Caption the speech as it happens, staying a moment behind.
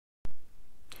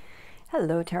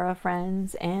Hello, Tarot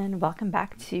friends, and welcome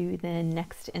back to the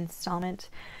next installment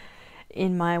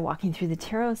in my Walking Through the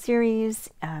Tarot series.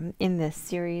 In this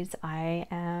series, I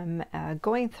am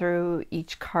going through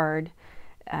each card.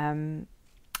 I'm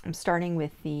starting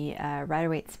with the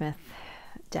Rider-Waite-Smith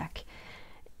deck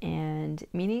and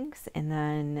meanings, and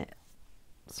then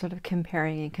sort of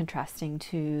comparing and contrasting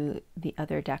to the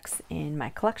other decks in my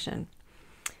collection.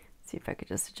 Let's see if I could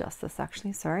just adjust this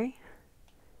actually, sorry.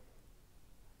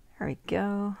 There we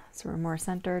go, so we're more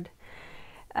centered.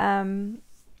 So I'm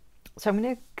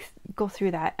going to go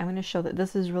through that. I'm going to show that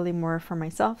this is really more for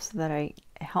myself so that I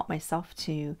help myself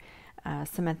to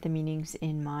cement the meanings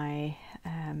in my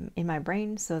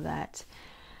brain so that,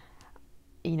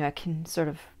 you know, I can sort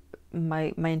of,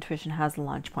 my intuition has a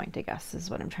launch point, I guess,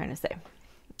 is what I'm trying to say.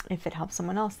 If it helps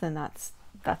someone else, then that's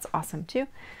awesome too.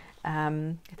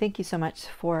 Thank you so much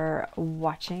for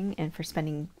watching and for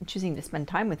choosing to spend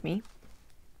time with me.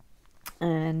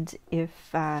 And if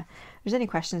there's any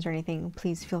questions or anything,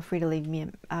 please feel free to leave me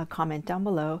a comment down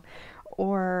below,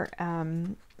 or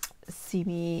send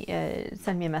me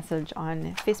a message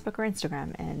on Facebook or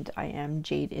Instagram, and I am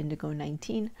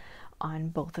JadeIndigo19 on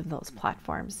both of those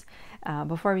platforms.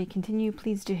 Before we continue,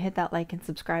 please do hit that like and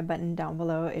subscribe button down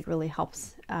below. It really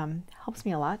helps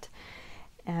me a lot.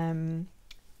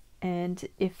 And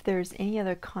if there's any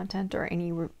other content or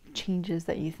any changes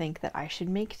that you think that I should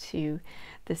make to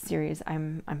this series,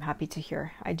 I'm happy to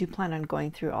hear. I do plan on going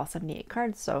through all 78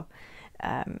 cards, so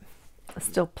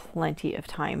still plenty of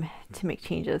time to make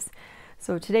changes.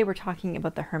 So today we're talking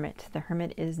about the Hermit. The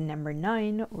Hermit is number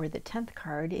 9, or the 10th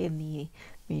card in the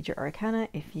Major Arcana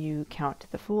if you count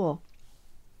the Fool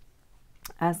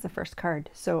as the first card.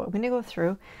 So I'm going to go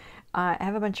through. I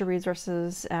have a bunch of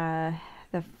resources.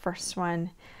 The first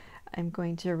one I'm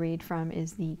going to read from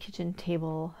is the Kitchen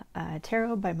Table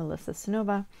Tarot by Melissa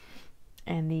Sonova,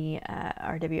 and the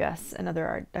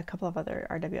RWS, a couple of other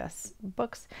RWS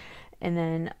books. And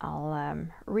then I'll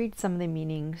read some of the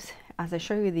meanings. As I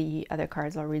show you the other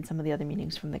cards, I'll read some of the other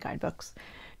meanings from the guidebooks,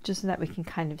 just so that we can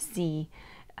kind of see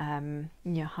you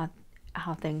know,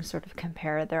 how things sort of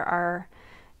compare. There are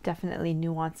definitely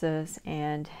nuances,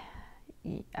 and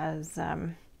as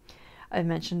I've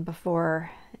mentioned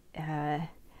before,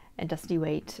 and Dusty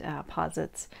Waite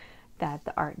posits that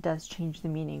the art does change the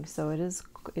meaning, so it is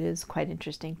quite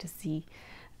interesting to see,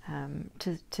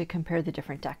 to compare the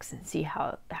different decks and see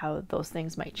how those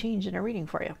things might change in a reading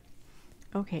for you.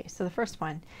 Okay, so the first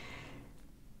one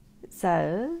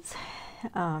says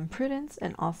prudence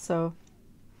and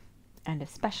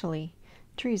especially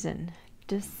treason,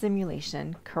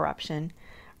 dissimulation, corruption,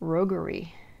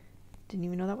 roguery. Didn't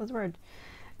even know that was a word.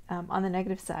 On the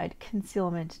negative side,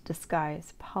 concealment,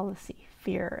 disguise, policy,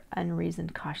 fear,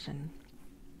 unreasoned caution.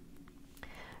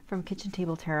 From Kitchen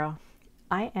Table Tarot,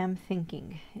 I am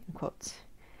thinking, in quotes.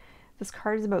 This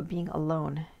card is about being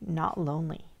alone, not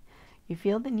lonely. You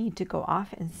feel the need to go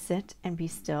off and sit and be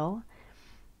still,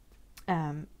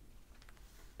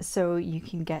 so you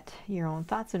can get your own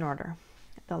thoughts in order.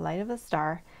 The light of the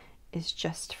star is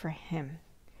just for him.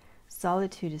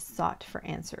 Solitude is sought for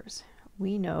answers.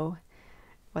 We know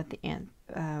what the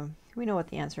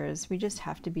answer is. We just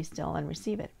have to be still and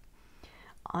receive it.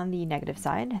 On the negative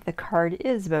side, the card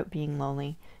is about being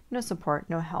lonely. No support,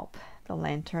 no help. The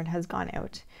lantern has gone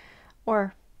out.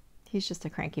 Or he's just a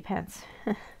cranky pants.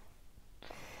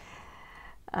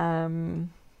 Another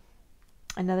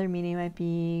meaning might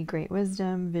be great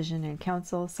wisdom, vision, and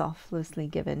counsel, selflessly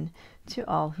given to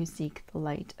all who seek the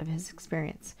light of his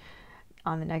experience.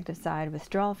 On the negative side,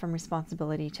 withdrawal from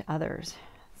responsibility to others.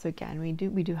 So again, we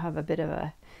do have a bit of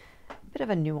a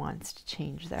nuanced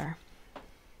change there.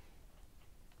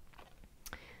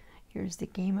 Here's the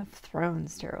Game of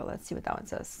Thrones Tarot. Let's see what that one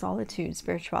says. Solitude,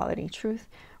 spirituality, truth,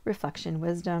 reflection,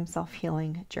 wisdom,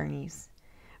 self-healing, journeys.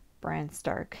 Bran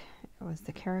Stark was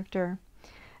the character.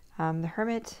 The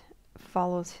Hermit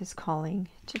follows his calling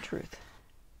to truth.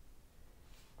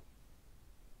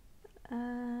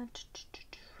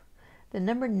 The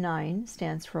number 9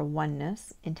 stands for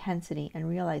oneness, intensity, and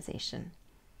realization.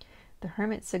 The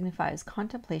Hermit signifies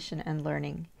contemplation and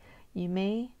learning. You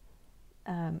may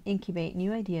incubate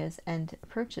new ideas and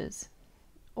approaches,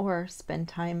 or spend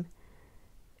time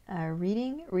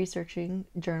reading, researching,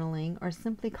 journaling, or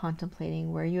simply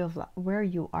contemplating where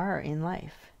you are in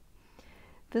life.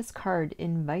 This card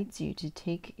invites you to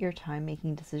take your time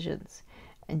making decisions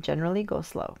and generally go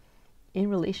slow. In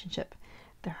relationship,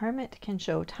 the Hermit can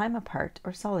show time apart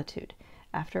or solitude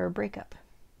after a breakup.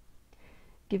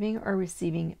 Giving or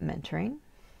receiving mentoring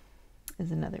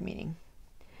is another meaning.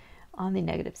 On the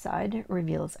negative side,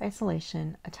 reveals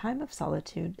isolation, a time of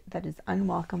solitude that is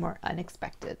unwelcome or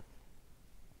unexpected.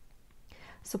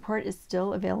 Support is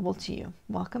still available to you.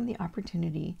 Welcome the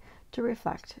opportunity to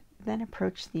reflect, then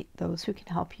approach those who can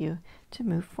help you to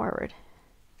move forward.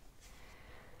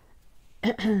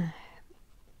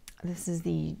 This is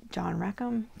the John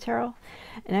Rackham Tarot,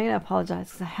 and I'm going to apologize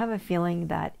because I have a feeling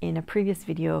that in a previous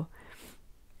video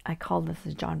I called this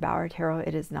a John Bauer Tarot.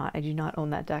 It is not. I do not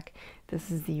own that deck. This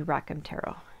is the Rackham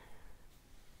Tarot.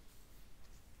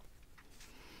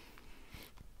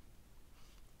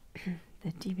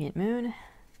 The Deviant Moon.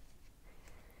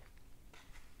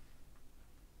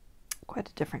 Quite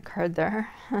a different card there.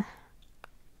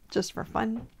 Just for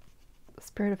fun. The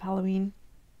Spirit of Halloween.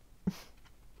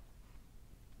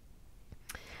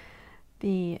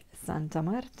 The Santa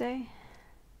Muerte.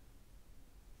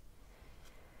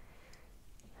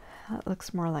 That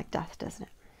looks more like death, doesn't it?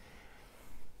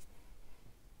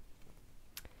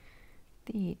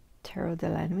 The Tarot de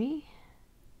la Nuit.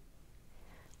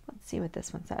 Let's see what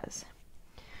this one says.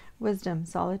 Wisdom,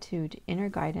 solitude, inner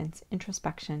guidance,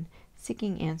 introspection,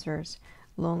 seeking answers,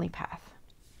 lonely path.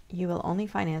 You will only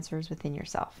find answers within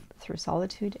yourself through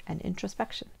solitude and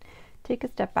introspection. Take a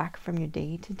step back from your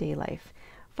day-to-day life.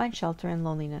 Find shelter in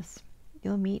loneliness.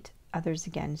 You'll meet others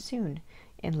again soon,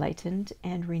 enlightened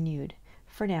and renewed.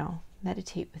 For now,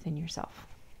 meditate within yourself.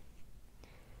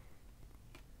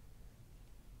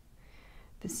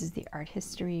 This is the art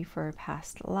history for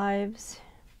past lives.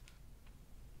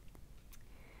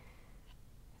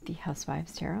 The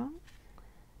Housewives Tarot.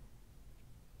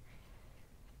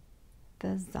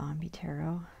 The Zombie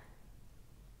Tarot.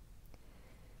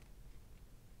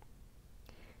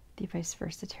 The Vice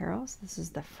Versa Tarot. So this is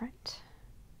the front.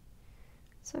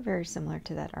 So very similar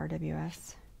to that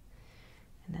RWS.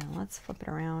 And then let's flip it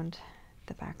around.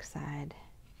 The back side.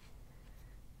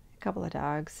 A couple of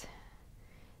dogs.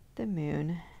 The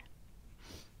moon.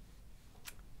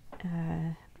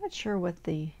 Not sure what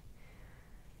the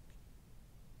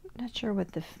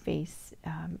face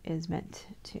is meant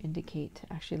to indicate.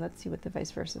 Actually, let's see what the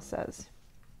Vice Versa says.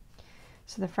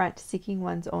 So the front, seeking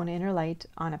one's own inner light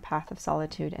on a path of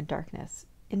solitude and darkness,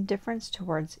 indifference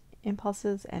towards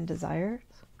impulses and desires.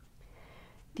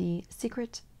 The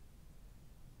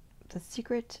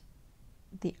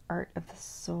art of the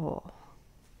soul.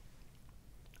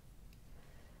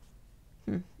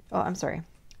 Oh, I'm sorry.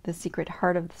 The secret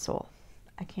heart of the soul.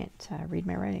 I can't read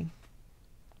my writing.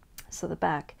 So the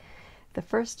back, the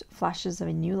first flashes of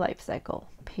a new life cycle,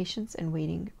 patience and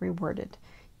waiting rewarded.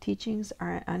 Teachings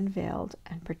are unveiled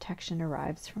and protection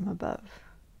arrives from above.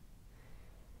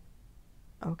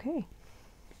 Okay.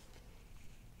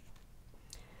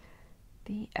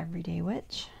 The Everyday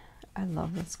Witch. I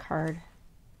love this card.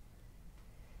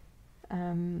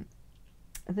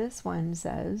 This one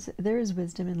says, there is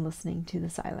wisdom in listening to the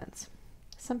silence.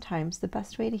 Sometimes the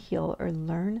best way to heal or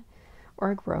learn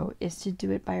or grow is to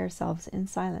do it by ourselves in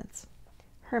silence.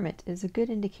 Hermit is a good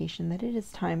indication that it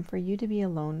is time for you to be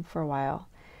alone for a while.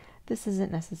 This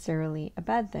isn't necessarily a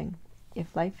bad thing.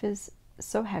 If life is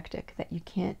so hectic that you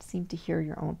can't seem to hear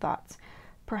your own thoughts,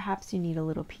 perhaps you need a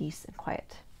little peace and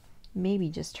quiet. Maybe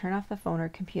just turn off the phone or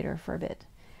computer for a bit.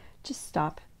 Just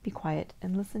stop, be quiet,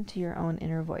 and listen to your own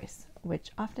inner voice,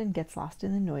 which often gets lost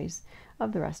in the noise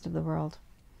of the rest of the world.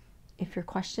 If your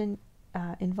question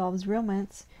involves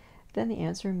romance, then the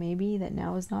answer may be that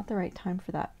now is not the right time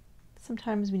for that.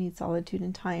 Sometimes we need solitude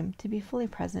and time to be fully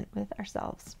present with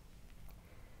ourselves.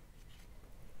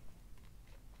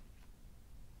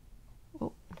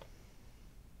 Oh,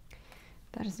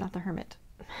 that is not the Hermit.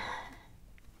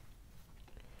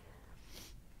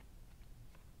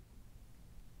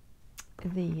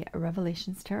 The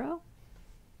Revelations Tarot.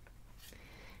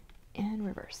 And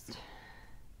reversed.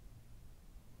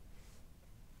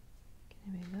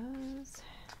 Can I move those?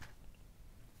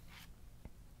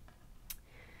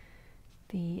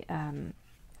 The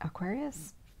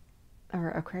Aquarius,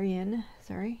 or Aquarian,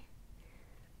 sorry.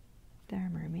 The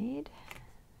Mermaid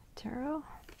Tarot.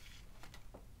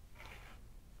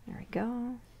 There we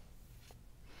go.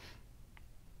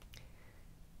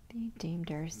 The Dame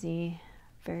Darcy,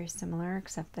 very similar,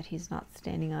 except that he's not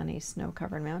standing on a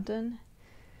snow-covered mountain.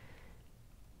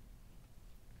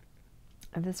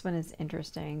 This one is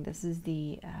interesting. This is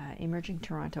the Emerging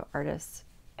Toronto Artists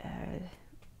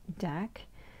deck,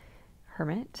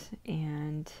 Hermit,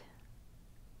 and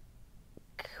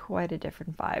quite a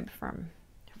different vibe from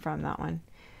that one.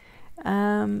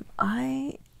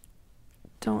 I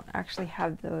don't actually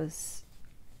have those.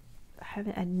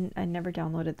 I never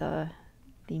downloaded the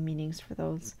meanings for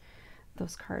those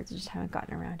cards. I just haven't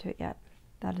gotten around to it yet.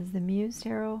 That is the Muse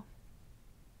Tarot.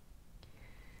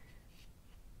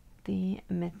 The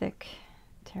Mythic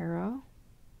Tarot.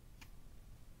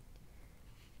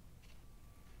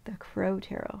 The Crow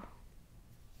Tarot.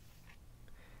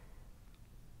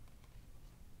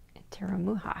 Tarot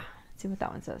Muha. Let's see what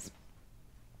that one says.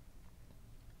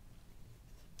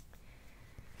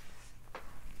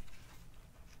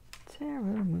 Tarot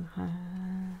Muha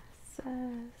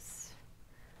says,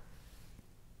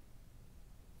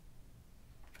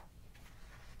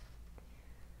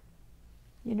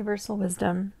 universal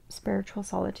wisdom, spiritual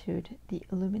solitude, the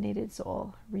illuminated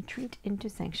soul, retreat into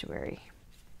sanctuary.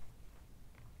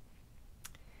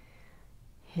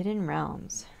 Hidden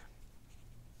realms.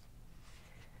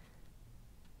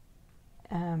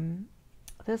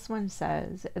 This one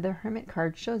says, the Hermit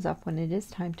card shows up when it is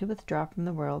time to withdraw from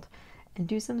the world and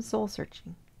do some soul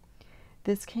searching.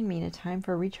 This can mean a time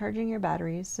for recharging your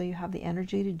batteries so you have the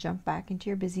energy to jump back into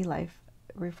your busy life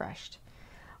refreshed.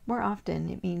 More often,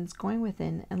 it means going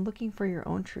within and looking for your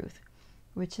own truth,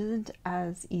 which isn't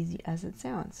as easy as it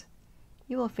sounds.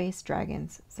 You will face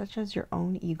dragons such as your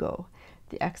own ego,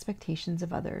 the expectations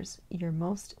of others, your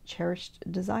most cherished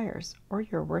desires, or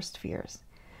your worst fears.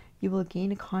 You will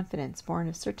gain a confidence born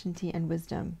of certainty and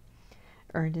wisdom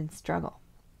earned in struggle.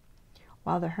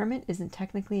 While the Hermit isn't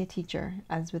technically a teacher,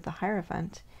 as with the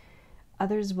Hierophant,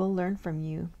 others will learn from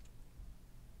you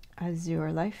as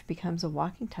your life becomes a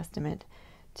walking testament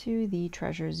to the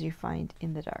treasures you find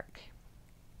in the dark.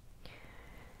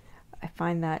 I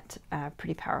find that a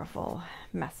pretty powerful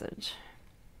message.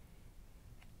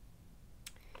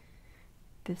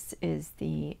 This is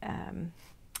the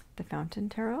Fountain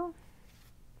Tarot.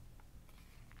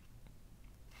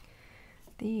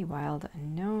 The Wild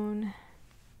Unknown.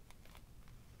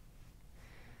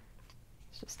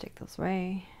 Let's just take those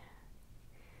away.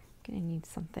 Gonna need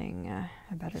something,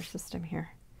 a better system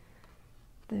here.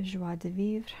 The Joie de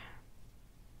Vivre.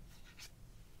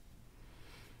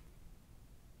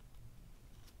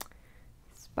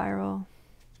 Spiral.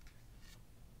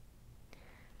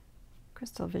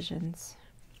 Crystal Visions.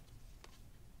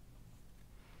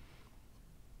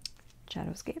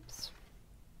 Shadowscapes.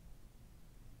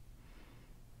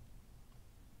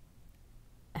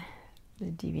 The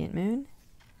Deviant Moon.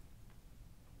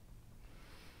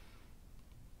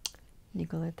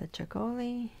 Nicoletta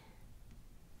Ciccoli.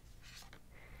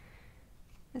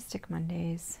 Mystic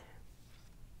Mondays.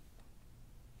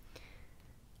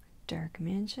 Dark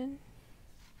Mansion.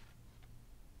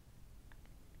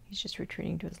 He's just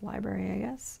retreating to his library, I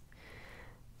guess.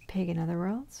 Pagan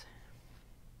Otherworlds.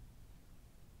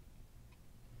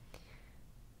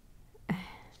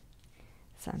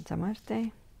 Santa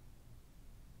Muerte.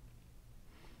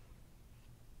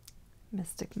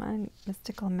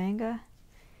 Mystical Manga.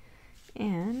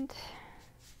 And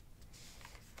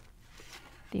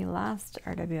the last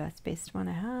RWS based one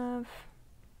I have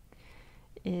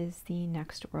is the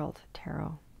Next World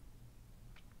Tarot.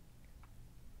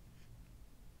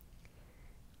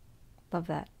 Love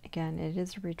that. Again, it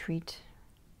is a retreat.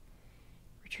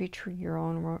 Retreat to your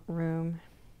own room.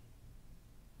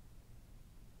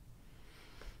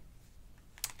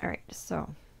 All right,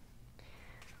 so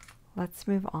let's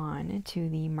move on to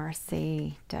the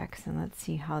Marseilles decks and let's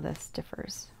see how this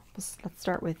differs. Let's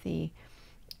start with the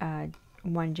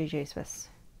one JJ Swiss.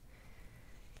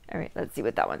 All right, let's see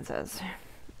what that one says.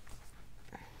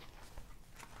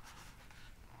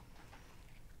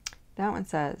 That one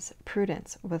says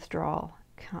prudence, withdrawal,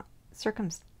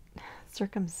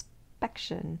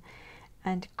 circumspection,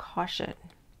 and caution.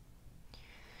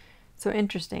 So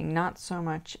interesting. Not so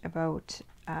much about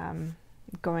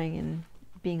going and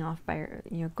being off by,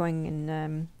 going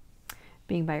and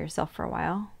being by yourself for a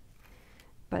while,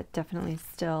 but definitely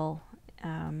still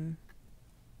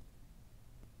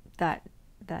that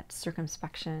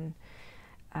circumspection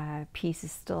piece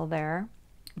is still there,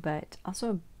 but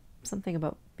also something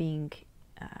about being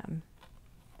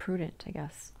prudent, I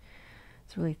guess.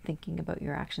 It's really thinking about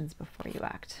your actions before you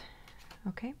act.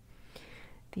 Okay.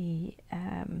 The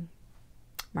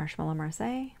Marshmallow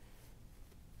Marseille.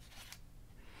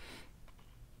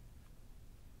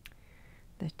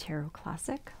 The Tarot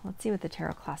Classic. Let's see what the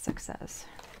Tarot Classic says.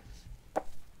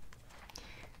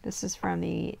 This is from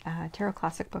the Tarot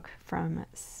Classic book from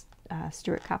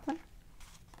Stuart Kaplan.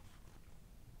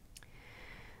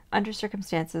 Under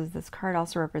circumstances, this card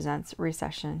also represents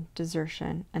recession,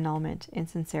 desertion, annulment,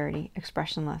 insincerity,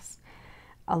 expressionless,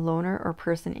 a loner or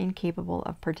person incapable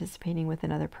of participating with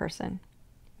another person,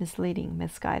 misleading,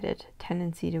 misguided,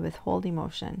 tendency to withhold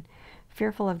emotion,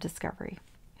 fearful of discovery,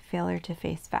 failure to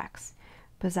face facts,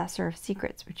 possessor of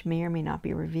secrets which may or may not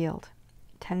be revealed,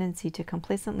 tendency to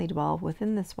complacently dwell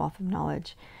within this wealth of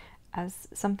knowledge as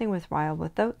something worthwhile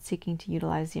without seeking to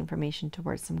utilize the information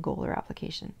towards some goal or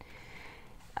application.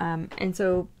 And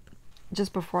so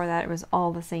just before that, it was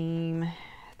all the same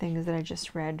things that I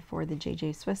just read for the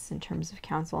JJ Swiss in terms of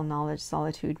counsel, knowledge,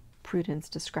 solitude, prudence,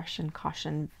 discretion,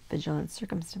 caution, vigilance,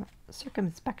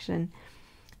 circumspection,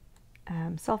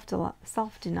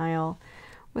 self-denial,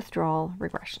 withdrawal,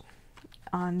 regression.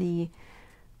 On the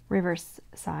reverse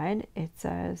side, it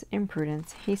says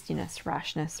imprudence, hastiness,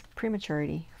 rashness,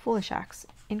 prematurity, foolish acts,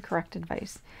 incorrect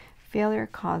advice, failure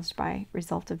caused by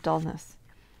result of dullness,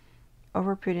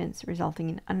 overprudence resulting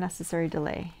in unnecessary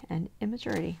delay, and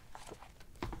immaturity.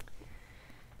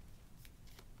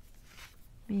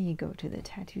 We go to the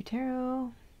Tattoo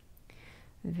Tarot.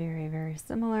 Very, very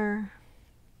similar.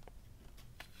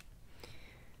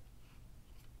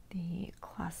 The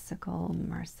classical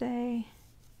Marseilles.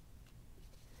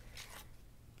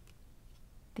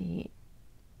 The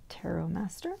Tarot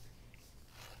Master.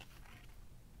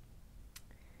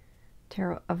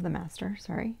 Tarot of the Master,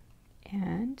 sorry.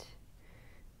 And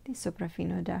the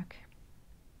Sopraffino deck.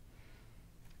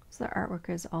 So the artwork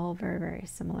is all very, very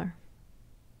similar.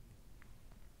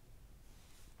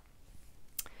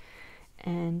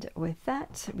 And with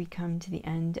that, we come to the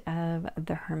end of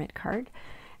the Hermit card.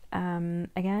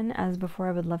 Again, as before,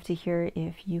 I would love to hear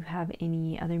if you have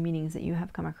any other meanings that you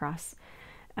have come across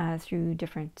through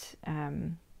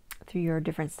your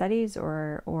different studies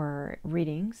or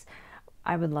readings.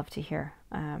 I would love to hear.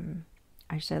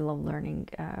 Actually, I love learning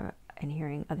and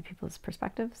hearing other people's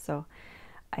perspectives, so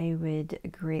I would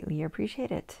greatly appreciate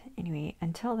it. Anyway,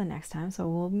 until the next time, so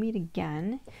we'll meet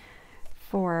again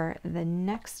for the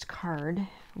next card,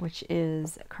 which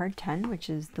is card 10, which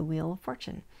is the Wheel of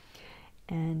Fortune.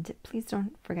 And please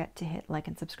don't forget to hit like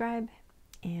and subscribe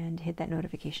and hit that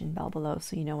notification bell below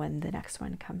so you know when the next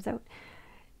one comes out.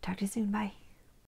 Talk to you soon. Bye.